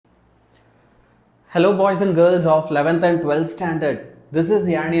Hello boys and girls of 11th and 12th standard. This is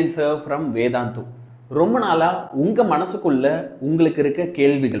Yannian sir from Vedantu. ரொம்ப நாளா உங்க மனசுக்குள்ள உங்களுக்கு இருக்க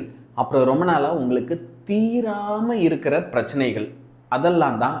கேள்விகள், அப்புறம் ரொம்ப நாளா உங்களுக்கு தீராம இருக்கிற பிரச்சனைகள்,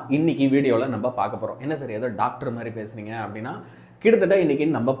 அதெல்லாம் தான் இன்னைக்கு வீடியோல நம்ம பார்க்க போறோம். என்ன சார் ஏதோ டாக்டர் மாதிரி பேசுறீங்க அப்படின்னா கிட்டத்தட்ட இன்னைக்கு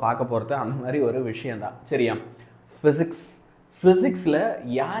நம்ம பார்க்க போறது அந்த மாதிரி ஒரு விஷயம் தான். சரியா? ஃபிசிக்ஸ்ல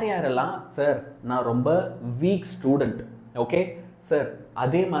யார் யாரெல்லாம் சார் நான் ரொம்ப வீக் ஸ்டூடெண்ட், ஓகே சார்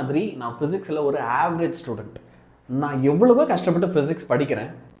அதே மாதிரி நான் ஃபிசிக்ஸில் ஒரு ஆவரேஜ் ஸ்டூடெண்ட், நான் எவ்வளவோ கஷ்டப்பட்டு ஃபிசிக்ஸ் படிக்கிறேன்,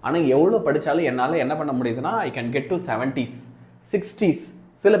 ஆனால் எவ்வளோ படித்தாலும் என்னால் என்ன பண்ண முடியுதுன்னா I can get to 70s 60s,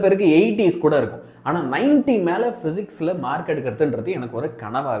 சில பேருக்கு 80s கூட இருக்கும். ஆனால் 90 மேலே ஃபிசிக்ஸில் மார்க் எடுக்கிறதுன்றது எனக்கு ஒரு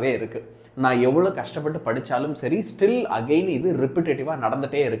கனவாகவே இருக்குது. நான் எவ்வளோ கஷ்டப்பட்டு படித்தாலும் சரி ஸ்டில் அகெயின் இது ரிப்பிட்டேட்டிவாக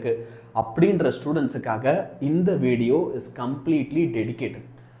நடந்துகிட்டே இருக்குது. அப்படின்ற ஸ்டூடெண்ட்ஸுக்காக இந்த வீடியோ இஸ் கம்ப்ளீட்லி டெடிகேட்டட்.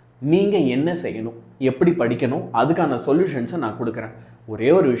 நீங்கள் என்ன செய்யணும், எப்படி படிக்கணும், அதுக்கான சொல்யூஷன்ஸை நான் கொடுக்குறேன். ஒரே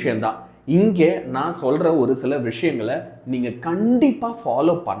ஒரு விஷயந்தான், இங்கே நான் சொல்கிற ஒரு சில விஷயங்களை நீங்கள் கண்டிப்பாக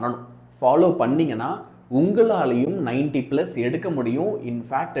ஃபாலோ பண்ணணும். ஃபாலோ பண்ணிங்கன்னா உங்களாலையும் 90+ எடுக்க முடியும்.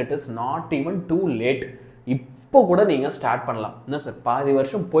 In fact it is not even too late. இப்போ கூட நீங்கள் ஸ்டார்ட் பண்ணலாம். என்ன சார் பாதி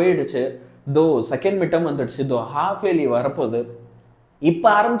வருஷம் போயிடுச்சு, தோ செகண்ட் மிட்டம் வந்துடுச்சு, தோ ஹாஃப் இயர்லி வரப்போகுது, இப்போ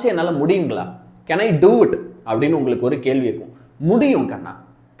ஆரம்பித்து என்னால் முடியுங்களா, கேன் ஐ டூ இட் அப்படின்னு உங்களுக்கு ஒரு கேள்வி இருக்கும். முடியும் கண்ணா,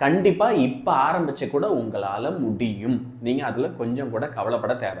 கண்டிப்பாக இப்போ ஆரம்பித்து கூட உங்களால் முடியும். நீங்கள் அதில் கொஞ்சம் கூட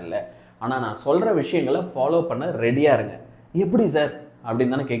கவலைப்பட தேவையில்லை. ஆனால் நான் சொல்கிற விஷயங்களை ஃபாலோ பண்ண ரெடியாக இருங்க. எப்படி சார்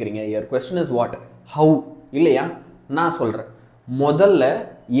அப்படின்னு தானே கேட்குறீங்க. Your question is what, how இல்லையா? நான் சொல்கிறேன். முதல்ல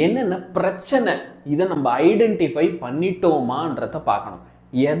என்னென்ன பிரச்சனை, இதை நம்ம ஐடென்டிஃபை பண்ணிட்டோமான்றத பார்க்கணும்.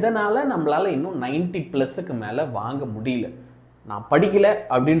 எதனால் நம்மளால் இன்னும் 90+க்கு மேலே வாங்க முடியல? நான் படிக்கலை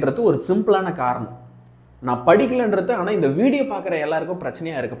அப்படின்றது ஒரு சிம்பிளான காரணம். நான் படிக்கலைன்றது, ஆனால் இந்த வீடியோ பார்க்குற எல்லாருக்கும்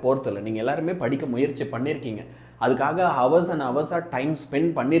பிரச்சனையாக இருக்க போகிறது இல்லை. நீங்கள் எல்லாருமே படிக்க முயற்சி பண்ணியிருக்கீங்க, அதுக்காக ஹவர்ஸ் அண்ட் ஹவர்ஸாக டைம் ஸ்பெண்ட்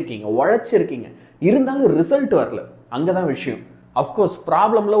பண்ணியிருக்கீங்க, உழைச்சிருக்கீங்க, இருந்தாலும் ரிசல்ட் வரல. அங்கே தான் விஷயம். அஃப்கோர்ஸ்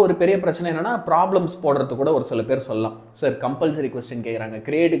ப்ராப்ளமில் ஒரு பெரிய பிரச்சனை என்னென்னா ப்ராப்ளம்ஸ் போடுறது கூட ஒரு சில பேர் சொல்லலாம். சார் கம்பல்சரி கொஸ்டின் கேட்குறாங்க,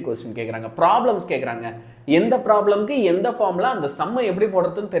 கிரியேட்டிவ் கொஸ்டின் கேட்குறாங்க, ப்ராப்ளம்ஸ் கேட்குறாங்க, எந்த ப்ராப்ளம்க்கு எந்த ஃபார்மில் அந்த சம்மை எப்படி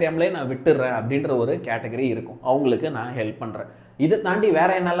போடுறதுன்னு தெரியாமலே நான் விட்டுடுறேன் அப்படின்ற ஒரு கேட்டகரி இருக்கும். அவங்களுக்கு நான் ஹெல்ப் பண்ணுறேன். இதை தாண்டி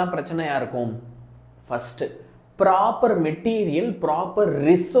வேறு என்னெல்லாம் பிரச்சனையாக இருக்கும்? First proper material, proper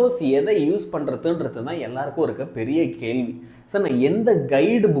resource எதை யூஸ் பண்ணுறதுன்றது தான் எல்லாருக்கும் இருக்க பெரிய கேள்வி. சார் நான் எந்த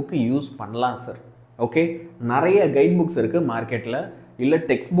கைடு புக்கு யூஸ் பண்ணலாம் சார்? ஓகே, நிறைய கைட் புக்ஸ் இருக்குது மார்க்கெட்டில், இல்லை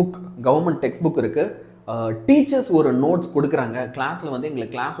text book, government text book இருக்குது. டீச்சர்ஸ் ஒரு நோட்ஸ் கொடுக்குறாங்க, கிளாஸில் வந்து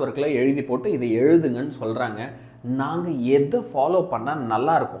எங்களுக்கு கிளாஸ் ஒர்க்கில் எழுதி போட்டு இதை எழுதுங்கன்னு சொல்கிறாங்க. நாங்கள் எதை ஃபாலோ பண்ணால்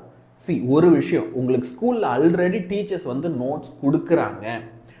நல்லாயிருக்கும்? ஒரு விஷயம், உங்களுக்கு ஸ்கூலில் ஆல்ரெடி டீச்சர்ஸ் வந்து நோட்ஸ் கொடுக்குறாங்க,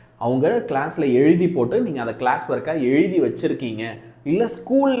 அவங்க கிளாஸில் எழுதி போட்டு நீங்கள் அதை கிளாஸ் ஒர்க்காக எழுதி வச்சுருக்கீங்க, இல்லை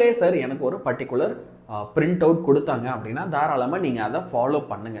ஸ்கூல்லே சார் எனக்கு ஒரு பர்டிகுலர் பிரிண்ட் அவுட் கொடுத்தாங்க அப்படின்னா தாராளமாக நீங்கள் அதை ஃபாலோ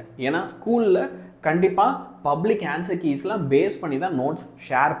பண்ணுங்கள். ஏன்னா ஸ்கூலில் கண்டிப்பாக பப்ளிக் ஆன்சர் கீஸ்லாம் பேஸ் பண்ணி தான் நோட்ஸ்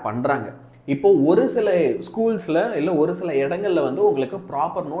ஷேர் பண்ணுறாங்க. இப்போது ஒரு சில ஸ்கூல்ஸில் இல்லை ஒரு சில இடங்களில் வந்து உங்களுக்கு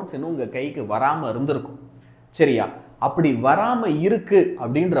ப்ராப்பர் நோட்ஸ் இன்னும் உங்கள் கைக்கு வராமல் இருந்திருக்கும். சரியா? அப்படி வராமல் இருக்குது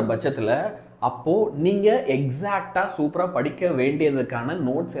அப்படின்ற பட்சத்தில் அப்போது நீங்கள் எக்ஸாக்டாக சூப்பராக படிக்க வேண்டியதுக்கான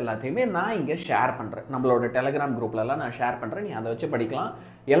நோட்ஸ் எல்லாத்தையுமே நான் இங்கே ஷேர் பண்ணுறேன். நம்மளோட டெலிகிராம் குரூப்லலாம் நான் ஷேர் பண்ணுறேன், நீ அதை வச்சு படிக்கலாம்.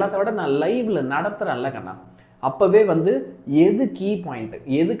 எல்லாத்த விட நான் லைவில் நடத்துகிறேன்ல கண்ணா, அப்போவே வந்து எது கீ பாயிண்ட்,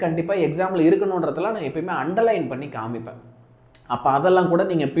 எது கண்டிப்பாக எக்ஸாமில் இருக்கணுன்றதெல்லாம் நான் எப்பயுமே அண்டர்லைன் பண்ணி காமிப்பேன். அப்போ அதெல்லாம் கூட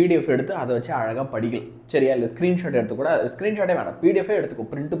நீங்கள் பிடிஎஃப் எடுத்து அதை வச்சு அழகாக படிக்கலாம். சரியா? இல்லை ஸ்க்ரீன்ஷாட் எடுத்து கூட, ஸ்க்ரீன்ஷாட்டே வேண்டாம், பிடிஎஃபே எடுத்துக்கோ,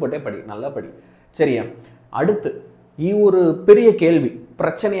 பிரிண்ட்டு போட்டே படி, நல்லா படி. சரியா? அடுத்து ஒரு பெரிய கேள்வி,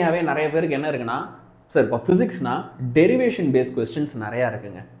 பிரச்சனையாகவே நிறைய பேருக்கு என்ன இருக்குன்னா, சார் இப்போ ஃபிசிக்ஸ்னால் டெரிவேஷன் பேஸ் கொஸ்டின்ஸ் நிறையா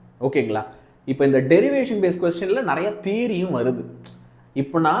இருக்குங்க, ஓகேங்களா? இப்போ இந்த டெரிவேஷன் பேஸ் கொஸ்டினில் நிறைய தியரியும் வருது.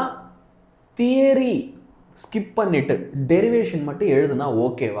 இப்போ நான் தியரி ஸ்கிப் பண்ணிவிட்டு டெரிவேஷன் மட்டும் எழுதுனா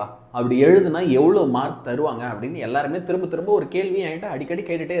ஓகேவா? அப்படி எழுதுனா எவ்வளோ மார்க் தருவாங்க அப்படின்னு எல்லாருமே திரும்ப திரும்ப ஒரு கேள்வி என்கிட்ட அடிக்கடி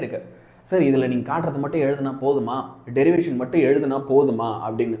கேட்டுகிட்டே இருக்கு. சார் இதில் நீங்கள் காட்டுறது மட்டும் எழுதுனா போதுமா, டெரிவேஷன் மட்டும் எழுதுனா போதுமா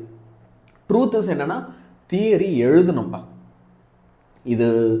அப்படின்னு. ட்ரூத்ஸ் என்னென்னா தியரி எழுதணும்பா. இது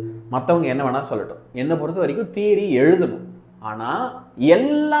மற்றவங்க என்ன வேணால் சொல்லட்டும், என்னை பொறுத்த வரைக்கும் தியரி எழுதணும். ஆனால்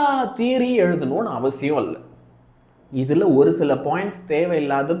எல்லா தியரி எழுதணும்னு அவசியம் இல்லை. இதில் ஒரு சில பாயிண்ட்ஸ்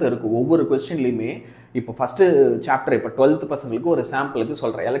தேவையில்லாதது இருக்குது ஒவ்வொரு கொஸ்டின்லையுமே. இப்போ ஃபஸ்ட்டு சாப்டர், இப்போ 12th பசங்களுக்கு ஒரு சாம்பிளுக்கு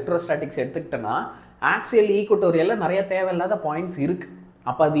சொல்கிறேன். எலக்ட்ரோஸ்டாட்டிக்ஸ் எடுத்துக்கிட்டேன்னா ஆக்சியல் ஈக்குவட்டோரியலில் நிறைய தேவையில்லாத பாயிண்ட்ஸ் இருக்குது.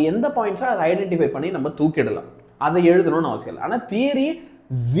 அப்போ அது எந்த பாயிண்ட்ஸோ அதை ஐடென்டிஃபை பண்ணி நம்ம தூக்கிடலாம், அதை எழுதணும்னு அவசியம் இல்லை. ஆனால் தியரி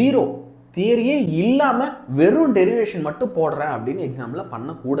ஜீரோ, தியரியே இல்லாமல் வெறும் டெரிவேஷன் மட்டும் போடுறேன் அப்படின்னு எக்ஸாமில்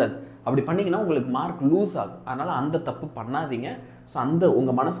பண்ணக்கூடாது. அப்படி பண்ணிங்கன்னா உங்களுக்கு மார்க் லூஸ் ஆகும். அதனால் அந்த தப்பு பண்ணாதீங்க. ஸோ அந்த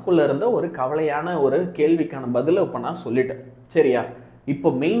உங்கள் மனசுக்குள்ளே இருந்த ஒரு கவலையான ஒரு கேள்விக்கான பதிலை இப்போ நான் சொல்லிட்டேன். சரியா? இப்போ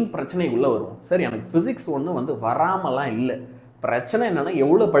மெயின் பிரச்சனை உள்ளே வருவோம். சரி எனக்கு ஃபிசிக்ஸ் ஒன்று வந்து வராமலாம் இல்லை, பிரச்சனை என்னென்னா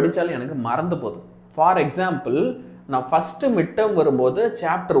எவ்வளோ படித்தாலும் எனக்கு மறந்து போகுது. ஃபார் எக்ஸாம்பிள் நான் ஃபஸ்ட்டு மிட் டேர்ம் வரும்போது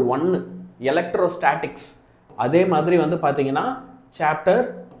சாப்டர் 1 எலக்ட்ரோஸ்டாட்டிக்ஸ், அதே மாதிரி வந்து பார்த்தீங்கன்னா சாப்டர்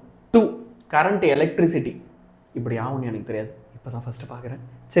 2 கரண்ட் எலக்ட்ரிசிட்டி. இப்படி ஆகும்னு எனக்கு தெரியாது, இப்போ தான் ஃபஸ்ட்டு பார்க்குறேன்.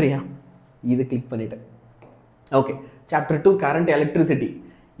 சரியா, இது கிளிக் பண்ணிட்டேன். ஓகே, சாப்டர் 2 கரண்ட் எலக்ட்ரிசிட்டி,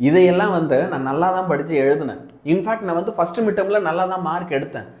 இதையெல்லாம் வந்து நான் நல்லா தான் படித்து எழுதினேன். இன்ஃபேக்ட் நான் வந்து ஃபஸ்ட்டு மிட் டேர்மில் நல்லா தான் மார்க்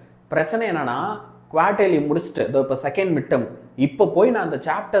எடுத்தேன். பிரச்சனை என்னென்னா குவார்டர்லி முடிச்சுட்டு இப்போ செகண்ட் மிட் டேர்ம் இப்போ போய் நான் அந்த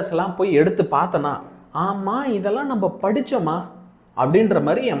சாப்டர்ஸ்லாம் போய் எடுத்து பார்த்தேன்னா, ஆமாம் இதெல்லாம் நம்ம படித்தோமா அப்படின்ற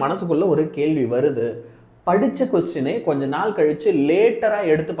மாதிரி என் மனசுக்குள்ளே ஒரு கேள்வி வருது. படித்த கொஸ்டினே கொஞ்ச நாள் கழித்து லேட்டராக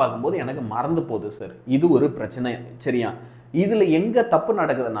எடுத்து பார்க்கும்போது எனக்கு மறந்து போகுது சார். இது ஒரு பிரச்சனை. சரியா, இதில் எங்கே தப்பு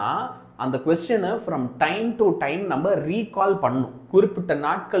நடக்குதுன்னா, அந்த கொஸ்டினை ஃப்ரம் டைம் டு டைம் நம்ம ரீகால் பண்ணணும். குறிப்பிட்ட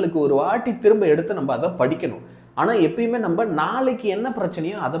நாட்களுக்கு ஒரு வாட்டி திரும்ப எடுத்து நம்ம அதை படிக்கணும். ஆனால் எப்பயுமே நம்ம நாளைக்கு என்ன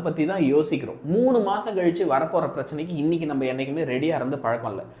பிரச்சனையோ அதை பற்றி தான் யோசிக்கிறோம். 3 மாதம் கழித்து வரப்போகிற பிரச்சனைக்கு இன்றைக்கி நம்ம என்றைக்குமே ரெடியாக இருந்து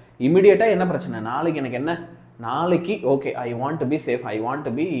பழக்கம் இல்லை. இமிடியேட்டாக என்ன பிரச்சனை, நாளைக்கு எனக்கு என்ன, நாளைக்கு okay I want to be safe, I want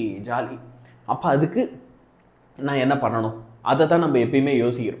to be jolly. அப்போ அதுக்கு நான் என்ன பண்ணணும், அதை தான் நம்ம எப்பயுமே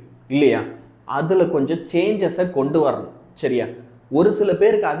யோசிக்கிறோம் இல்லையா? அதில் கொஞ்சம் சேஞ்சஸை கொண்டு வரணும். சரியா, ஒரு சில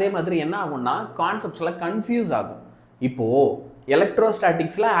பேருக்கு அதே மாதிரி என்ன ஆகும்னா கான்செப்ட்ஸில் கன்ஃபியூஸ் ஆகும். இப்போது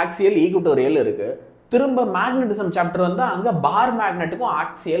எலக்ட்ரோஸ்டாட்டிக்ஸில் ஆக்சியல் ஈக்குட்டோரியல் இருக்குது, திரும்ப மேக்னட்டிசம் சாப்டர் வந்து அங்கே பார் மேக்னெட்டுக்கும்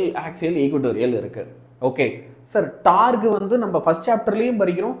ஆக்சியல் ஈக்குட்டோரியல் இருக்குது. ஓகே சார், டார்க் வந்து நம்ம ஃபஸ்ட் சாப்டர்லேயும்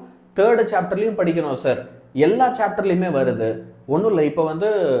படிக்கிறோம், தேர்டு சாப்டர்லேயும் படிக்கிறோம் சார், எல்லா சாப்டர்லேயுமே வருது. ஒன்றும் இல்லை, இப்போ வந்து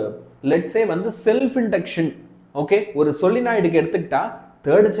லெட்ஸே வந்து செல்ஃப் இண்டக்ஷன், ஓகே, ஒரு சொலினாய்டுக்கு எடுத்துக்கிட்டா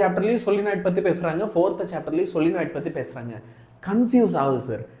தேர்டு சாப்டர்லேயும் சொலினாய்டு பற்றி பேசுகிறாங்க, ஃபோர்த்து சாப்டர்லேயும் சொலினாய்டு பற்றி பேசுகிறாங்க. கன்ஃபியூஸ் ஆகுது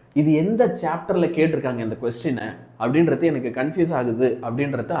சார், இது எந்த சாப்டரில் கேட்டிருக்காங்க இந்த கொஸ்டினை அப்படின்றது எனக்கு கன்ஃபியூஸ் ஆகுது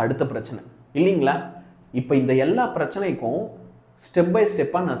அப்படின்றது அடுத்த பிரச்சனை இல்லைங்களா? இப்போ இந்த எல்லா பிரச்சனைக்கும் ஸ்டெப் பை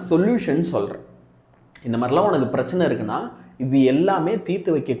ஸ்டெப்பாக நான் சொல்யூஷன் சொல்கிறேன். இந்த மாதிரிலாம் உனக்கு பிரச்சனை இருக்குன்னா இது எல்லாமே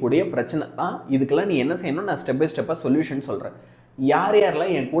தீர்த்து வைக்கக்கூடிய பிரச்சனை தான். இதுக்கெல்லாம் நீ என்ன செய்யணும், நான் ஸ்டெப் பை ஸ்டெப்பாக சொல்யூஷன் சொல்கிறேன். யார்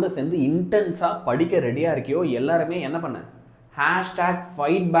யாரெல்லாம் என் கூட சேர்ந்து இன்டென்ஸாக படிக்க ரெடியாக இருக்கியோ எல்லாருமே என்ன பண்ண,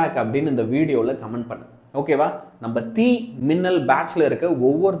 #ஃபைட்பேக் அப்படின்னு இந்த வீடியோவில் கமெண்ட் பண்ணு. ஓகேவா, நம்ம தீ மின்னல் பேட்சில் இருக்க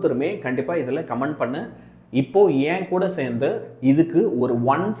ஒவ்வொருத்தருமே கண்டிப்பாக இதில் கமெண்ட் பண்ணு. இப்போது என் கூட சேர்ந்து இதுக்கு ஒரு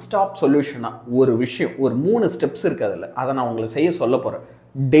 1 ஸ்டாப் சொல்யூஷனாக ஒரு விஷயம், ஒரு 3 ஸ்டெப்ஸ் இருக்குது அதில், அதை நான் உங்களை செய்ய சொல்ல போகிறேன்.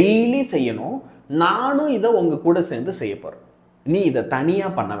 டெய்லி செய்யணும். நானும் இதை உங்கள் கூட சேர்ந்து செய்ய போகிறேன். நீ இதை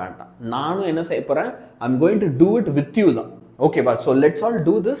தனியாக பண்ண வேண்டாம். நானும் என்ன செய்ய போகிறேன், I'm going to do it with you தான். ஓகேவா, so let's all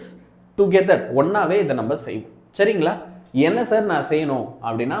do this together. ஒன்றாவே இதை நம்ம செய்வோம். சரிங்களா, என்ன சார் நான் செய்யணும்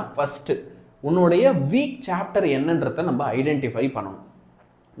அப்படின்னா, ஃபஸ்ட்டு உன்னுடைய வீக் சாப்டர் என்னன்றதை நம்ம ஐடென்டிஃபை பண்ணணும்.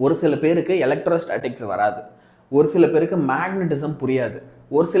 ஒரு சில பேருக்கு எலக்ட்ரோஸ்டாட்டிக்ஸ் வராது, ஒரு சில பேருக்கு மேக்னட்டிசம் புரியாது,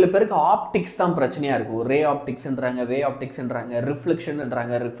 ஒரு சில பேருக்கு ஆப்டிக்ஸ் தான் பிரச்சனையாக இருக்கும். ரே ஆப்டிக்ஸ்ன்றாங்க, வே ஆப்டிக்ஸ்ன்றாங்க,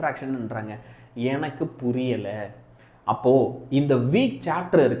 ரிஃப்ளெக்ஷன்ன்றாங்க, ரிஃப்ராக்ஷன்ன்றாங்க. எனக்கு புரியலை. அப்போது இந்த வீக்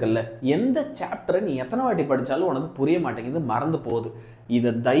சாப்டர் இருக்குல்ல, எந்த சாப்டரை நீ எத்தனை வாட்டி படித்தாலும் உனக்கு புரிய மாட்டேங்குது, மறந்து போகுது,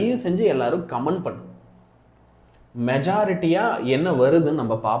 இதை தயவு செஞ்சு எல்லாரும் கமெண்ட் பண்ணு. மெஜாரிட்டியாக என்ன வருதுன்னு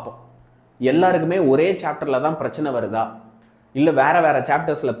நம்ம பார்ப்போம். எல்லாருக்குமே ஒரே சாப்டரில் தான் பிரச்சனை வருதா, இல்லை வேறு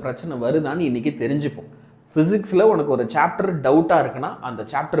சாப்டர்ஸில் பிரச்சனை வருதான்னு இன்றைக்கி தெரிஞ்சுப்போம். ஃபிசிக்ஸில் உனக்கு ஒரு சாப்டர் டவுட்டாக இருக்குன்னா அந்த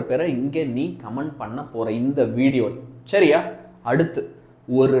சாப்டர் பேரை இங்கே நீ கமெண்ட் பண்ண போகிற இந்த வீடியோவில். சரியா, அடுத்து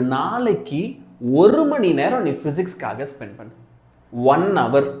ஒரு நாளைக்கு 1 மணி நேரம் நீ ஃபிசிக்ஸ்க்காக ஸ்பெண்ட் பண்ணு. 1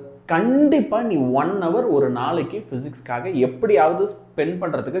 hour கண்டிப்பாக நீ 1 hour ஒரு நாளைக்கு ஃபிசிக்ஸ்க்காக எப்படியாவது ஸ்பெண்ட்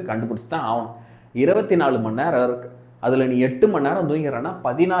பண்ணுறதுக்கு கண்டுபிடிச்சி தான் ஆகணும். 24 மணி நேரம் இருக்குது, அதில் நீ 8 மணி நேரம் தூங்கிறன்னா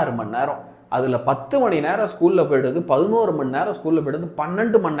 16 மணி நேரம், அதில் 10 மணி நேரம் ஸ்கூலில் போய்டுது, 11 மணி நேரம் ஸ்கூலில் போய்டுது,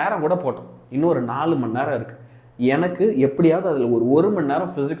 12 மணி நேரம் கூட போட்டோம், இன்னொரு 4 மணி நேரம் இருக்குது. எனக்கு எப்படியாவது அதில் ஒரு 1 மணி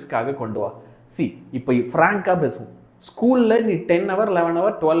நேரம் ஃபிசிக்ஸ்க்காக கொண்டு வா. இப்போ ஃப்ராங்காக பேசுவோம். ஸ்கூலில் நீ 10 hour 11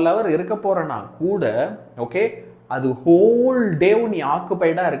 hour 12 hour இருக்க போகிறனா கூட ஓகே, அது ஹோல் டேவும் நீ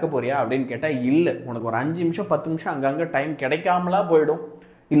ஆக்குப்பைடாக இருக்க போறியா அப்படின்னு கேட்டால் இல்லை. உனக்கு ஒரு 5 நிமிஷம் 10 நிமிஷம் அங்கங்கே டைம் கிடைக்காமலாம் போயிடும்.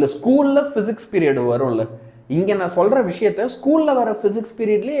 இல்லை ஸ்கூலில் ஃபிசிக்ஸ் பீரியடு வரும்ல, இங்கே நான் சொல்கிற விஷயத்த ஸ்கூலில் வர ஃபிசிக்ஸ்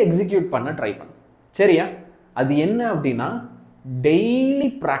பீரியட்லேயே எக்ஸிக்யூட் பண்ண ட்ரை பண்ணு. சரியா, அது என்ன அப்படின்னா டெய்லி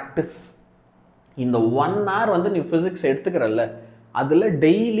ப்ராக்டிஸ். இந்த 1 hour வந்து நீ ஃபிசிக்ஸ் எடுத்துக்கிறல்ல, அதில்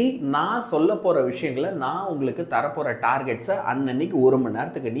டெய்லி நான் சொல்ல போகிற விஷயங்களை, நான் உங்களுக்கு தரப்போகிற டார்கெட்ஸை அன்னன்னைக்கு 1 மணி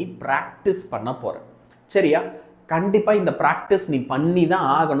நேரத்துக்கு நீ ப்ராக்டிஸ் பண்ண போகிற. சரியா, கண்டிப்பாக இந்த ப்ராக்டிஸ் நீ பண்ணி தான்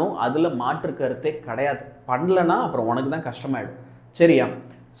ஆகணும், அதில் மாற்று கருத்தே கிடையாது. பண்ணலன்னா அப்புறம் உனக்கு தான் கஷ்டமாயிடும். சரியா,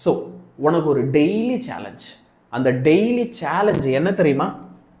 ஸோ உனக்கு ஒரு டெய்லி சேலஞ்ச். அந்த டெய்லி சேலஞ்ச் என்ன தெரியுமா?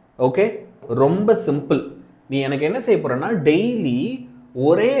 ஓகே, ரொம்ப சிம்பிள். நீ எனக்கு என்ன செய்ய போகிறேன்னா, டெய்லி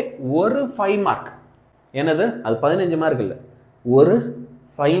ஒரே ஒரு 5 mark, என்னது அது 15 மார்க் இல்லை, ஒரு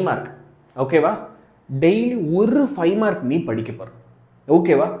 5 mark. ஓகேவா, டெய்லி ஒரு 5 mark நீ படிக்க போகிற.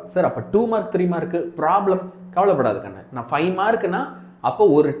 ஓகேவா சார், அப்போ 2 mark 3 mark ப்ராப்ளம், கவலைப்படாது கண்ணு. நான் 5 markனா அப்போ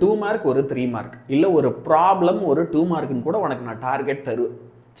ஒரு 2 மார்க் ஒரு 3 மார்க் இல்லை ஒரு ப்ராப்ளம் ஒரு 2 மார்க்குன்னு கூட உனக்கு நான் டார்கெட் தருவேன்.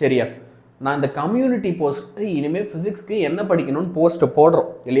 சரியா? நான் இந்த கம்யூனிட்டி போஸ்ட் இனிமேல் ஃபிசிக்ஸ்க்கு என்ன படிக்கணும்னு போஸ்ட்டை போடுறோம்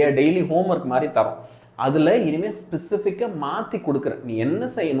இல்லையா, டெய்லி ஹோம்ஒர்க் மாதிரி தரோம். அதில் இனிமேல் ஸ்பெசிஃபிக்காக மாற்றி கொடுக்குறேன். நீ என்ன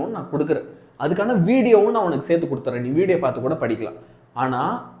செய்யணும்னு நான் கொடுக்குறேன். அதுக்கான வீடியோவும் நான் உனக்கு சேர்த்து கொடுத்துறேன். நீ வீடியோ பார்த்து கூட படிக்கலாம்.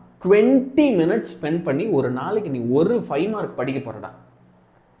 ஆனால் 20 மினிட்ஸ் ஸ்பெண்ட் பண்ணி ஒரு நாளைக்கு நீ ஒரு 5 மார்க் படிக்க போகிறடா.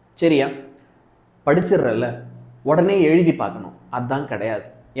 சரியா? படிச்சிடுறல்ல, உடனே எழுதி பார்க்கணும் அதுதான் கிடையாது.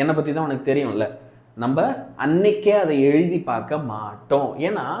 என்னை பற்றி தான் உனக்கு தெரியும்ல, நம்ம அன்னைக்கே அதை எழுதி பார்க்க மாட்டோம்.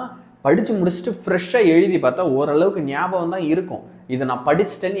 ஏன்னா படித்து முடிச்சுட்டு ஃப்ரெஷ்ஷாக எழுதி பார்த்தா ஓரளவுக்கு ஞாபகம் தான் இருக்கும். இதை நான்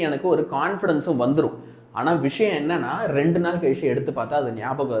படிச்சுட்டேன்னு எனக்கு ஒரு கான்ஃபிடென்ஸும் வந்துடும். ஆனால் விஷயம் என்னன்னா 2 நாள் கழிச்சு எடுத்து பார்த்தா அது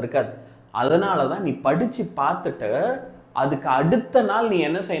ஞாபகம் இருக்காது. அதனால தான் நீ படித்து பார்த்துட்டு அதுக்கு அடுத்த நாள் நீ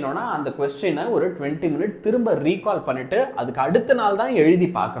என்ன செய்யணும்னா அந்த கொஸ்டினை ஒரு 20 மினிட் திரும்ப ரீகால் பண்ணிவிட்டு அதுக்கு அடுத்த நாள் தான் எழுதி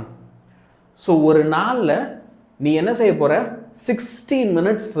பார்க்கணும். ஸோ ஒரு நாளில் நீ என்ன செய்ய போகிற, 16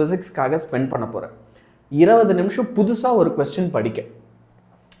 மினிட்ஸ் ஃபிசிக்ஸ்க்காக ஸ்பெண்ட் பண்ண போகிற. 20 நிமிஷம் புதுசாக ஒரு கொஸ்டின் படிக்க.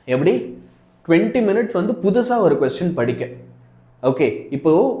 எப்படி? 20 மினிட்ஸ் வந்து புதுசாக ஒரு கொஸ்டின் படிக்க. ஓகே,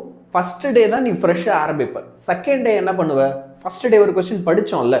 இப்போது ஃபஸ்ட்டு டே தான் நீ ஃப்ரெஷ்ஷாக ஆரம்பிப்ப. செகண்ட் டே என்ன பண்ணுவ? ஃபஸ்ட்டு டே ஒரு கொஸ்டின்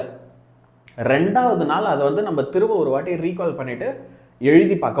படித்தோம்ல, 2வது நாள் அதை வந்து நம்ம திரும்ப ஒரு வாட்டி ரீகால் பண்ணிவிட்டு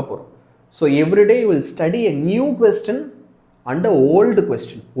எழுதி பார்க்க போகிறோம். So everyday you will study a new question and a old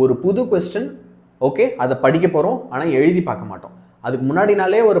question. ஒரு புது கொஸ்டின், ஓகே, அதை படிக்க போகிறோம் ஆனால் எழுதி பார்க்க மாட்டோம். அதுக்கு முன்னாடி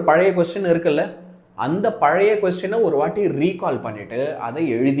நாளே ஒரு பழைய கொஸ்டின் இருக்குல்ல, அந்த பழைய கொஸ்டினை ஒரு வாட்டி ரீகால் பண்ணிவிட்டு அதை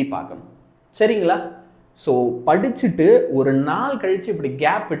எழுதி பார்க்கணும். சரிங்களா? ஸோ படிச்சுட்டு ஒரு நாள் கழித்து இப்படி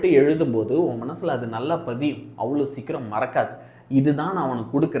கேப் விட்டு எழுதும்போது உன் மனசில் அது நல்லா பதியும், அவ்வளோ சீக்கிரம் மறக்காது. இதுதான் நான்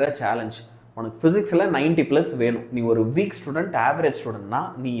உனக்கு கொடுக்குற சேலஞ்ச். உனக்கு ஃபிசிக்ஸில் 90+ வேணும். நீ ஒரு வீக் ஸ்டூடெண்ட், ஆவரேஜ் ஸ்டூடெண்ட்னா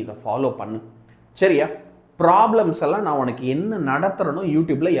நீ இதை ஃபாலோ பண்ணு. சரியா? ப்ராப்ளம்ஸ் எல்லாம் நான் உனக்கு என்ன நடத்துகிறனோ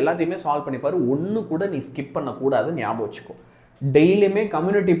யூடியூப்பில் எல்லாத்தையுமே சால்வ் பண்ணிப்பாரு. ஒன்று கூட நீ ஸ்கிப் பண்ணக்கூடாதுன்னு ஞாபகம் வச்சுக்கோ. டெய்லியுமே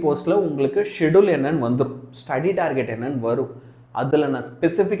கம்யூனிட்டி போஸ்ட்டில் உங்களுக்கு ஷெடியூல் என்னன்னு வந்துடும், ஸ்டடி டார்கெட் என்னன்னு வரும். அதில் நான்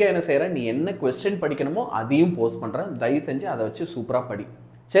ஸ்பெசிஃபிக்காக என்ன செய்கிறேன், நீ என்ன கொஸ்டின் படிக்கணுமோ அதையும் போஸ்ட் பண்ணுறேன். தயவு செஞ்சு அதை வச்சு சூப்பராக படி.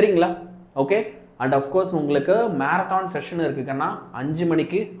 சரிங்களா? ஓகே. அண்ட் அஃப்கோர்ஸ் உங்களுக்கு மேரத்தான் செஷன் இருக்குன்னா 5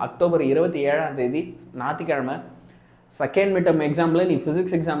 மணிக்கு அக்டோபர் 27ஆம் தேதி ஞாயிற்றுக்கிழமை செகண்ட் மிட் டர்ம் எக்ஸாமில் நீ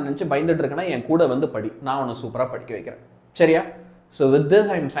ஃபிசிக்ஸ் எக்ஸாம் நினச்சி பயந்துட்டு இருக்கேன்னா என் கூட வந்து படி, நான் உன்னை சூப்பராக படிக்க வைக்கிறேன். சரியா? So with this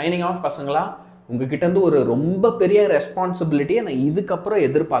I am signing off. பசங்களா, உங்ககிட்டேருந்து ஒரு ரொம்ப பெரிய ரெஸ்பான்சிபிலிட்டியை நான் இதுக்கப்புறம்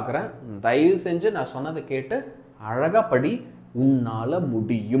எதிர்பார்க்குறேன். தயவு செஞ்சு நான் சொன்னதை கேட்டு அழகாக படி, உன்னால்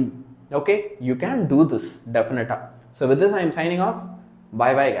முடியும். Okay, you can do this டெஃபினட்டாக. So with this I am signing off.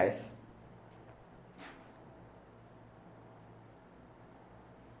 By bye guys.